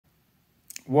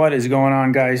What is going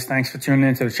on, guys? Thanks for tuning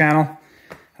into the channel.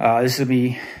 This will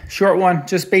be a short one.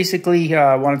 Just basically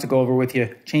wanted to go over with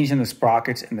you changing the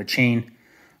sprockets and the chain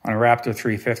on a Raptor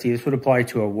 350. This would apply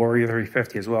to a Warrior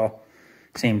 350 as well.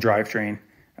 Same drivetrain.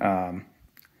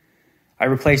 I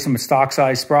replaced them with stock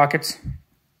size sprockets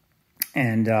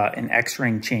and an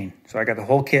X-ring chain. So I got the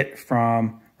whole kit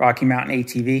from Rocky Mountain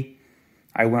ATV.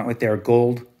 I went with their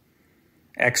gold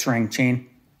X-ring chain.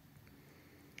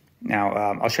 Now,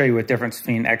 I'll show you what difference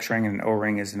between X-ring and an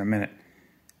O-ring is in a minute.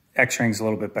 X-ring is a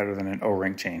little bit better than an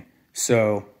O-ring chain.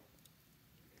 So,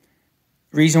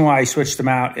 reason why I switched them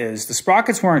out is the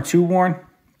sprockets weren't too worn,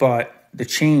 but the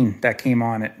chain that came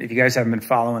on it, if you guys haven't been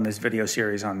following this video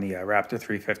series on the Raptor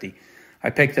 350,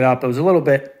 I picked it up. It was a little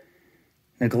bit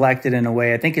neglected in a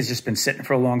way. I think it's just been sitting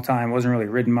for a long time. It wasn't really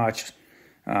ridden much.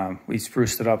 We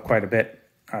spruced it up quite a bit.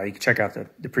 You can check out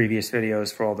the previous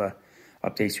videos for all the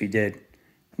updates we did.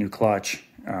 New clutch,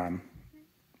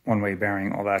 one-way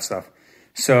bearing, all that stuff.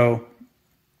 So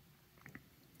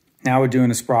now we're doing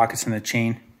the sprockets and the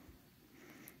chain.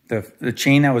 The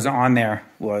chain that was on there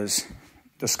was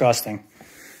disgusting.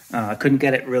 I couldn't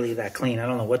get it really that clean. I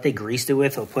don't know what they greased it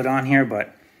with or put on here,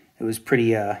 but it was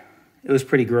pretty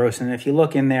gross. And if you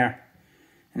look in there,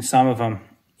 in some of them,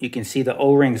 you can see the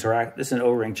O-rings are, this is an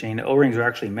O-ring chain, the O-rings are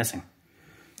actually missing.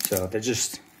 So they're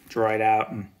just dried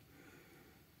out and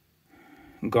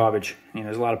garbage. You know,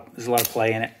 there's a lot of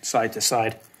play in it, side to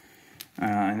side,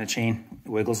 and the chain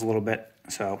wiggles a little bit,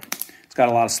 so it's got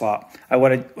a lot of slop.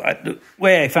 The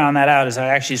way I found that out is I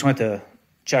actually just went to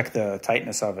check the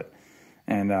tightness of it,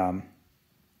 and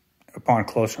upon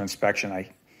closer inspection, I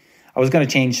was going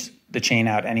to change the chain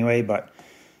out anyway, but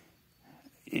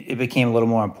it became a little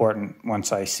more important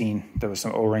once I seen there was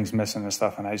some O-rings missing and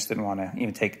stuff, and I just didn't want to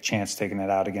even take a chance taking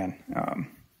it out again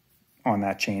on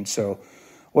that chain. So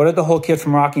ordered the whole kit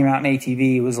from Rocky Mountain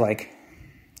ATV. It was like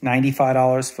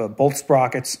 $95 for both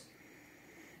sprockets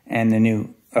and the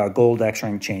new gold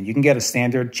X-ring chain. You can get a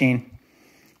standard chain.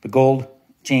 The gold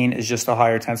chain is just a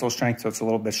higher tensile strength, so it's a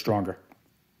little bit stronger.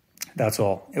 That's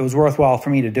all. It was worthwhile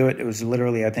for me to do it. It was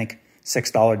literally, I think,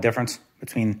 $6 difference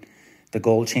between the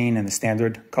gold chain and the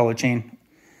standard color chain.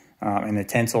 And the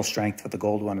tensile strength for the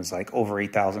gold one is like over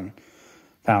 8,000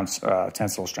 pounds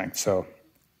tensile strength. So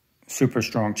super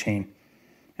strong chain.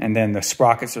 And then the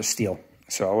sprockets are steel,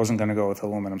 so I wasn't going to go with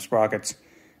aluminum sprockets.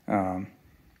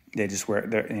 They just wear,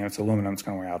 you know, it's aluminum, it's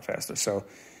going to wear out faster. So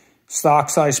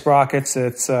stock size sprockets,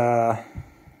 it's 38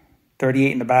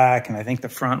 in the back, and I think the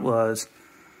front was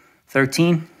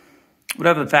 13.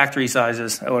 Whatever the factory size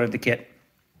is, I ordered the kit.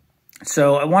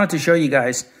 So I wanted to show you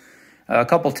guys a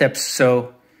couple tips.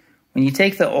 So when you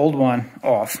take the old one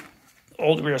off,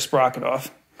 old rear sprocket off,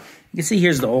 you can see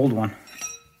here's the old one.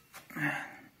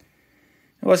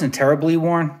 It wasn't terribly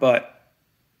worn, but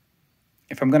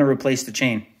if I'm going to replace the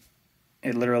chain,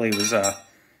 it literally was a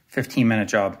 15-minute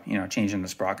job, you know, changing the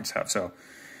sprockets out. So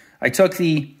I took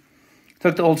the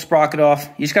old sprocket off.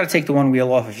 You just got to take the one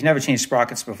wheel off. If you never changed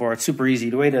sprockets before, it's super easy.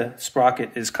 The way the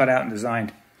sprocket is cut out and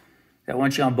designed, that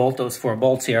once you unbolt those 4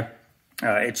 bolts here,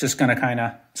 it's just going to kind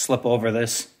of slip over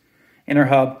this inner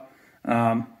hub,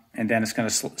 and then it's going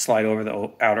to slide over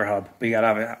the outer hub. But you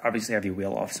got to obviously have your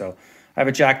wheel off. So I have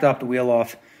it jacked up, the wheel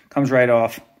off, comes right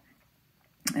off.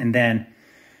 And then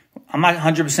I'm not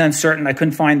 100% certain. I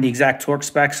couldn't find the exact torque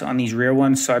specs on these rear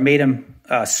ones, so I made them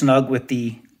snug with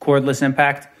the cordless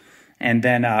impact. And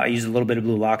then I used a little bit of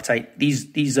blue Loctite.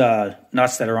 These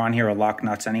nuts that are on here are lock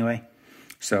nuts anyway.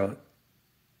 So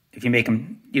if you make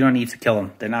them, you don't need to kill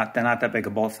them. They're not that big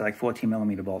of bolts. They're like 14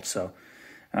 millimeter bolts. So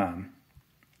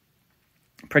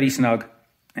pretty snug.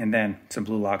 And then some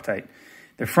blue Loctite.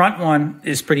 The front one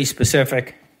is pretty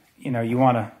specific. You know, you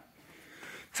want to,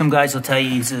 some guys will tell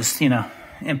you just, you know,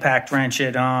 impact wrench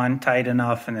it on tight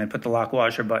enough and then put the lock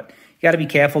washer, but you got to be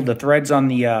careful. The threads on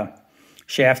the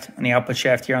shaft, on the output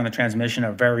shaft here on the transmission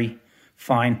are very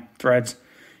fine threads.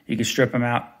 You can strip them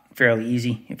out fairly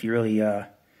easy if you really, you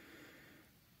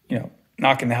know,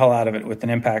 knocking the hell out of it with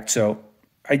an impact. So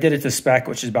I did it to spec,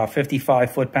 which is about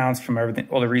 55 foot-pounds from everything,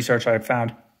 all the research I've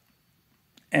found.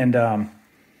 And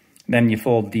then you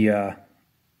fold the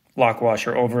lock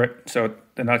washer over it so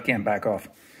the nut can't back off.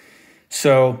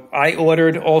 So I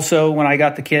ordered also, when I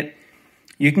got the kit,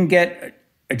 you can get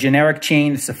a generic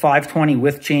chain. It's a 520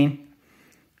 width chain.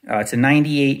 It's a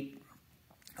 98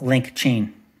 link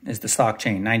chain is the stock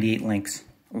chain, 98 links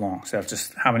long. So that's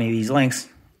just how many of these links,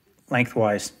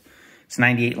 lengthwise, it's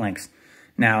 98 links.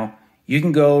 Now, you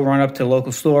can go run up to a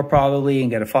local store probably and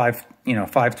get a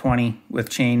 520 with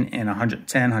chain and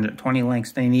 110, 120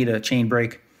 links. They need a chain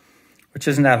brake, which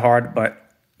isn't that hard,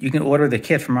 but you can order the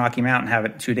kit from Rocky Mountain and have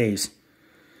it in 2 days.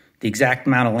 the exact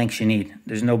amount of links you need.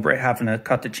 There's no having to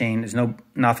cut the chain. There's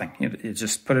nothing. You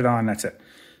just put it on, that's it.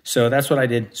 So that's what I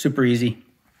did, super easy.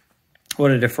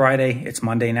 Ordered it Friday, it's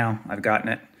Monday now, I've gotten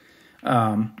it.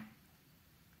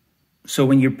 So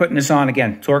when you're putting this on,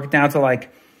 again, torque it down to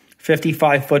like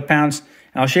 55 foot-pounds.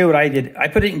 And I'll show you what I did. I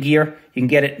put it in gear. You can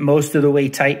get it most of the way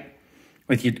tight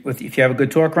if you have a good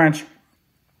torque wrench.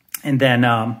 And then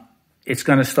it's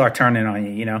going to start turning on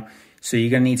you, you know. So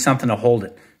you're going to need something to hold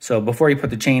it. So before you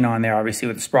put the chain on there, obviously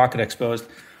with the sprocket exposed,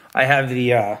 I have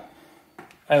I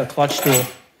have a clutch tool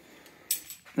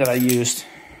that I used.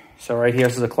 So right here,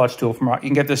 this is a clutch tool. You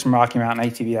can get this from Rocky Mountain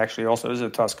ATV, actually. Also, this is a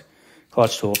Tusk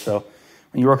clutch tool. So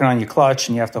when you're working on your clutch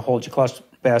and you have to hold your clutch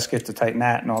basket to tighten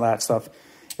that and all that stuff,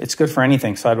 it's good for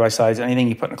anything, side-by-sides, anything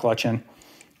you put in a clutch in.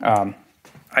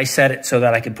 I set it so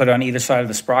that I can put it on either side of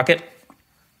the sprocket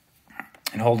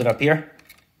and hold it up here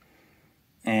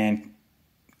and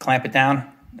clamp it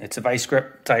down. It's a vice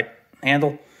grip type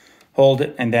handle. Hold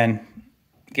it and then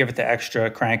give it the extra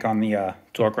crank on the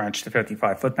torque wrench to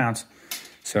 55 foot-pounds.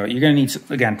 So you're going to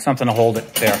need, again, something to hold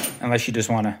it there, unless you just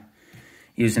want to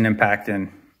use an impact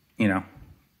and, you know,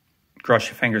 crush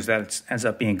your fingers. That ends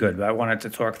up being good. But I wanted to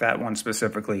torque that one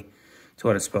specifically to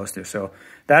what it's supposed to. So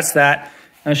that's that.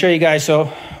 I'll show you guys. So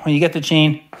when you get the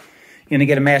chain, you're going to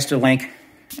get a master link,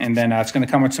 and then it's going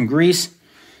to come with some grease.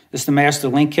 This is the master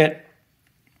link kit,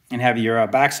 and have your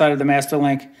backside of the master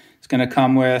link. It's going to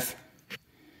come with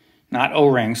not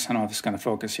O-rings. I don't know if it's going to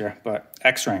focus here, but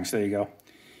X-rings. There you go.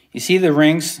 You see the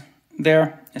rings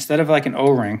there? Instead of like an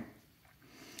O-ring,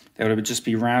 that would just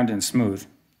be round and smooth.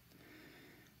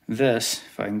 This,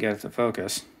 if I can get it to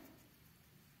focus,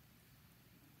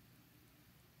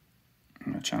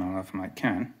 I don't know if I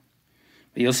can,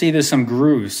 but you'll see there's some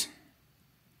grooves,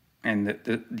 and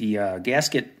the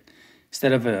gasket,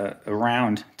 instead of a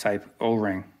round type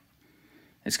O-ring,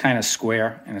 it's kind of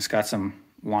square and it's got some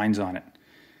lines on it.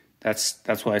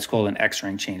 That's why it's called an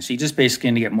X-ring chain. So you just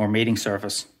basically need to get more mating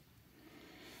surface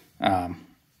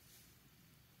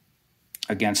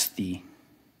against the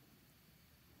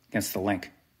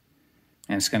link,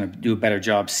 and it's going to do a better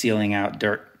job sealing out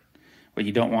dirt. What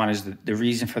you don't want is the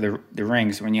reason for the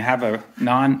rings. When you have a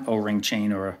non-O-ring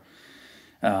chain or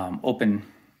a open,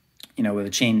 you know, where the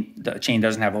chain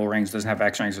doesn't have O-rings, doesn't have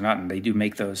X-rings or nothing, they do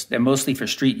make those. They're mostly for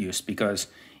street use because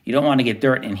you don't want to get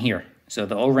dirt in here. So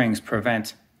the O-rings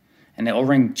prevent, and the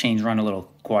O-ring chains run a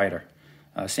little quieter.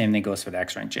 Same thing goes for the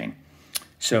X-ring chain.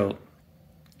 So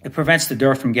it prevents the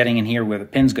dirt from getting in here where the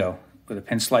pins go, where the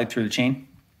pins slide through the chain,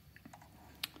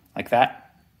 like that.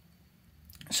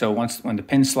 So when the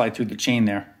pins slide through the chain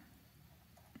there,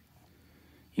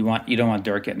 you don't want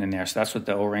dirt getting in there. So that's what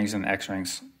the O-rings and the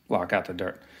X-rings lock out the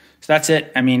dirt. So that's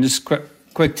it. I mean, just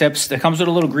quick tips. That comes with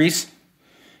a little grease.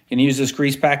 You can use this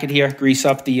grease packet here. Grease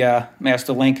up the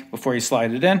master link before you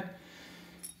slide it in,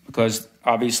 because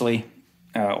obviously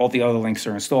all the other links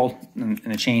are installed in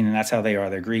the chain, and that's how they are.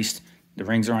 They're greased. The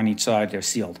rings are on each side. They're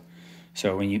sealed.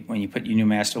 So when you put your new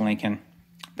master link in,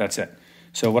 that's it.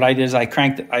 So what I did is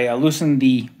I loosened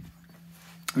the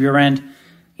rear end.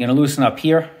 You're going to loosen up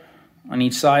here on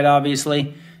each side,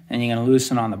 obviously, and you're going to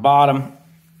loosen on the bottom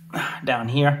down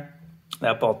here,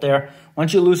 that bolt there.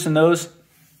 Once you loosen those,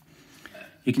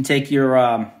 you can take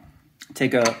your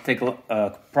take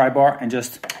a pry bar and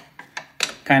just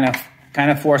kind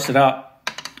of force it up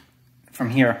from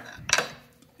here,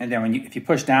 and then if you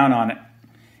push down on it,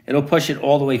 it'll push it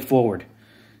all the way forward.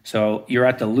 So you're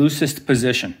at the loosest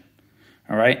position.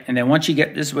 All right, and then once you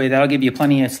get this way, that'll give you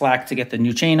plenty of slack to get the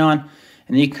new chain on, and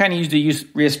then you kind of use the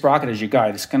rear sprocket as your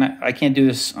guide. I can't do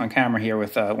this on camera here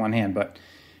with one hand, but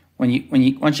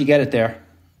once you get it there,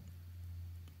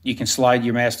 you can slide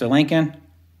your master link in,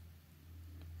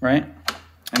 right,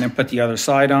 and then put the other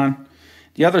side on.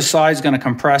 The other side is going to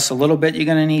compress a little bit. You're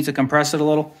going to need to compress it a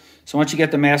little. So once you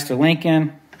get the master link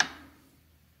in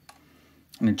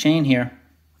and the chain here,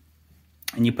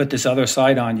 and you put this other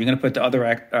side on, you're going to put the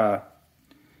other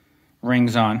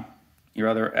rings on, your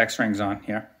other X-rings on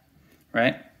here,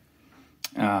 right?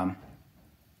 And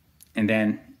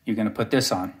then you're going to put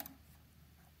this on.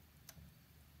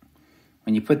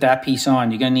 When you put that piece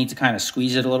on, you're going to need to kind of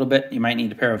squeeze it a little bit. You might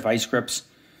need a pair of vice grips.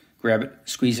 Grab it,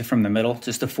 squeeze it from the middle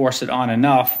just to force it on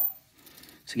enough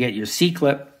to get your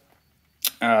C-clip.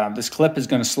 This clip is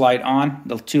going to slide on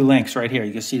the two links right here.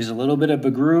 You can see there's a little bit of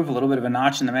a groove, a little bit of a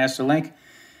notch in the master link.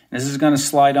 This is going to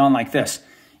slide on like this.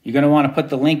 You're going to want to put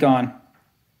the link on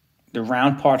the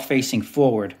round part facing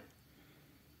forward.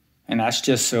 And that's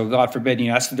just so, God forbid,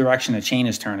 that's the direction the chain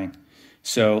is turning.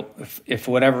 So if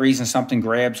for whatever reason something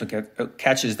grabs or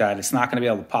catches that, it's not going to be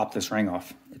able to pop this ring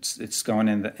off. It's going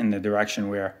in the direction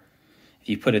where if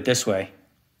you put it this way,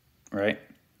 right?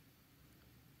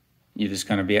 You're just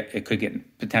going to be, it could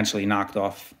get potentially knocked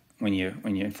off when you're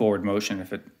in forward motion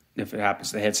if it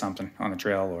happens to hit something on the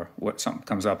trail or something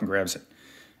comes up and grabs it.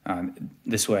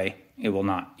 This way, it will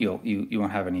not. You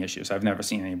won't have any issues. I've never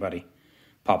seen anybody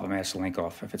pop a master link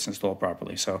off if it's installed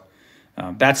properly. So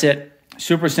that's it.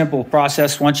 Super simple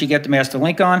process. Once you get the master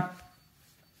link on,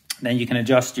 then you can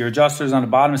adjust your adjusters on the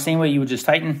bottom the same way you would just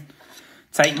tighten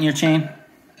your chain,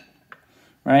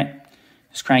 right?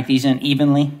 Just crank these in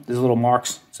evenly. There's little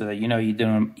marks so that you know you're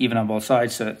doing them even on both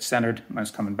sides, so it's centered when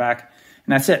it's coming back.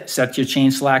 And that's it. Set your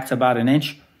chain slack to about 1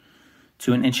 inch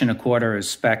to 1.25 inches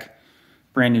is spec.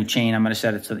 Brand new chain. I'm going to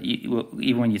set it to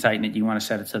even when you tighten it, you want to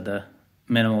set it to the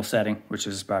minimal setting, which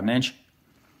is about 1 inch.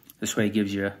 This way it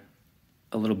gives you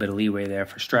a little bit of leeway there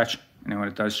for stretch. And then when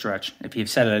it does stretch, if you've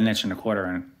set it 1.25 inches,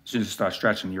 and as soon as it starts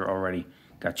stretching, you're already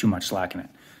got too much slack in it.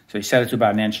 So you set it to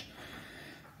about 1 inch.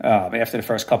 After the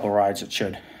first couple of rides, it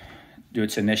should do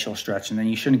its initial stretch, and then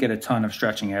you shouldn't get a ton of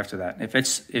stretching after that.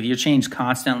 If your chain's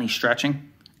constantly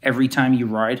stretching, every time you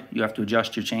ride, you have to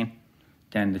adjust your chain,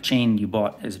 then the chain you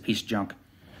bought is a piece of junk.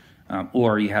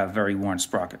 Or you have very worn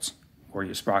sprockets, or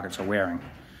your sprockets are wearing,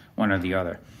 one or the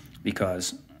other.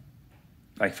 Because,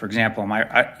 like for example,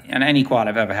 on any quad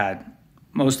I've ever had,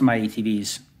 most of my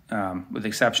ATVs, with the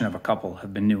exception of a couple,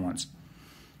 have been new ones.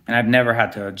 And I've never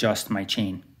had to adjust my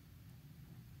chain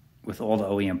with all the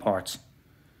OEM parts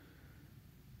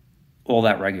all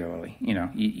that regularly. You know,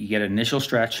 you get an initial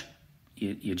stretch,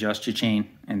 you adjust your chain,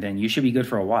 and then you should be good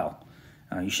for a while.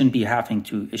 You shouldn't be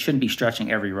it shouldn't be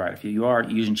stretching every ride. If you are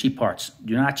using cheap parts,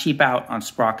 do not cheap out on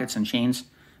sprockets and chains,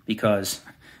 because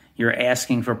you're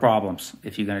asking for problems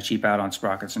if you're going to cheap out on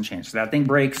sprockets and chains. If that thing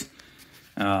breaks,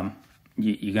 you're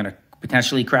going to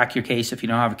potentially crack your case if you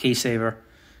don't have a case saver,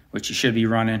 which you should be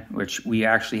running, which we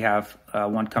actually have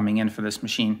one coming in for this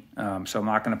machine. So I'm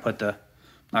not going to put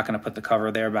the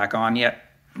cover there back on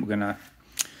yet. I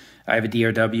have a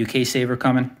DRW case saver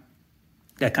coming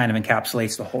that kind of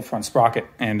encapsulates the whole front sprocket,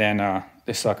 and then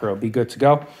this sucker will be good to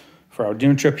go for our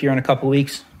dune trip here in a couple of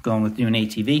weeks. Going with Dune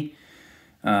ATV,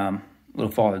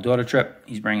 little father-daughter trip.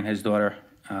 He's bringing his daughter,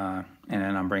 and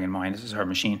then I'm bringing mine. This is her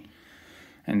machine,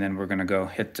 and then we're gonna go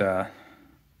hit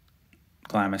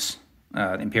Glamis,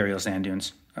 Imperial sand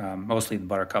dunes, mostly the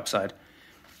Buttercup side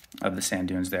of the sand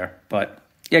dunes there. But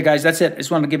yeah, guys, that's it. I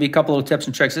just wanted to give you a couple of tips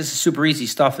and tricks. This is super easy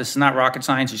stuff. This is not rocket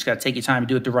science. You just got to take your time and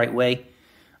do it the right way.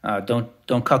 Don't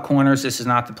cut corners. This is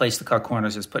not the place to cut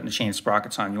corners. It's putting the chain and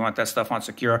sprockets on. You want that stuff on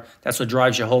secure. That's what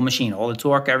drives your whole machine. All the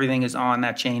torque, everything is on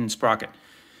that chain and sprocket.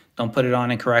 Don't put it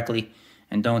on incorrectly,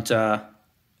 and don't cut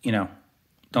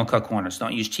corners.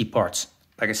 Don't use cheap parts.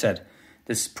 Like I said,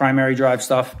 this primary drive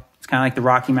stuff, it's kind of like the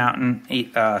Rocky Mountain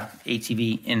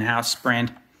ATV in-house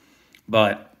brand,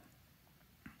 but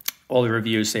all the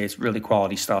reviews say it's really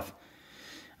quality stuff.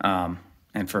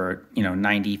 And for,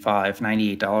 $95,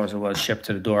 $98 it was shipped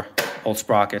to the door, old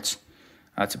sprockets.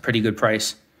 It's a pretty good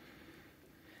price.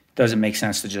 Doesn't make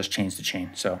sense to just change the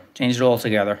chain. So change it all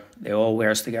together. They all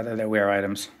wears together. They're wear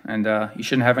items. And you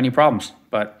shouldn't have any problems.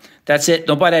 But that's it.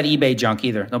 Don't buy that eBay junk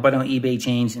either. Don't buy no eBay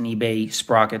chains and eBay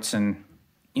sprockets and,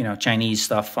 Chinese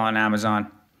stuff on Amazon.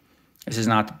 This is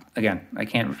not, again, I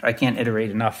can't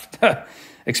iterate enough,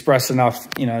 express enough,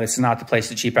 this is not the place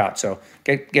to cheap out. So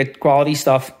get quality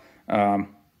stuff.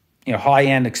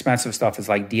 High-end expensive stuff is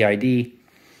like DID,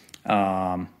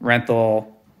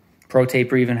 Renthal, Pro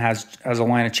Taper even has a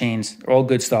line of chains. They're all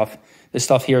good stuff. This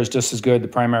stuff here is just as good, the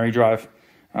primary drive.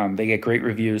 They get great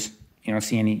reviews. You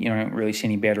don't really see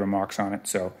any bad remarks on it.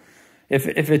 So if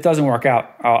it doesn't work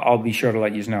out, I'll be sure to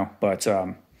let you know. But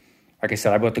like I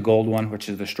said, I bought the gold one, which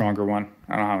is the stronger one.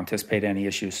 I don't anticipate any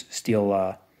issues.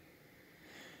 Steel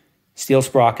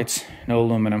sprockets, no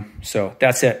aluminum. So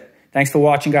that's it. Thanks for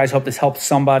watching, guys. Hope this helps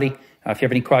somebody. If you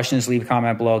have any questions, leave a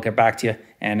comment below. I'll get back to you.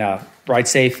 And ride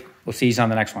safe. We'll see you on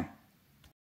the next one.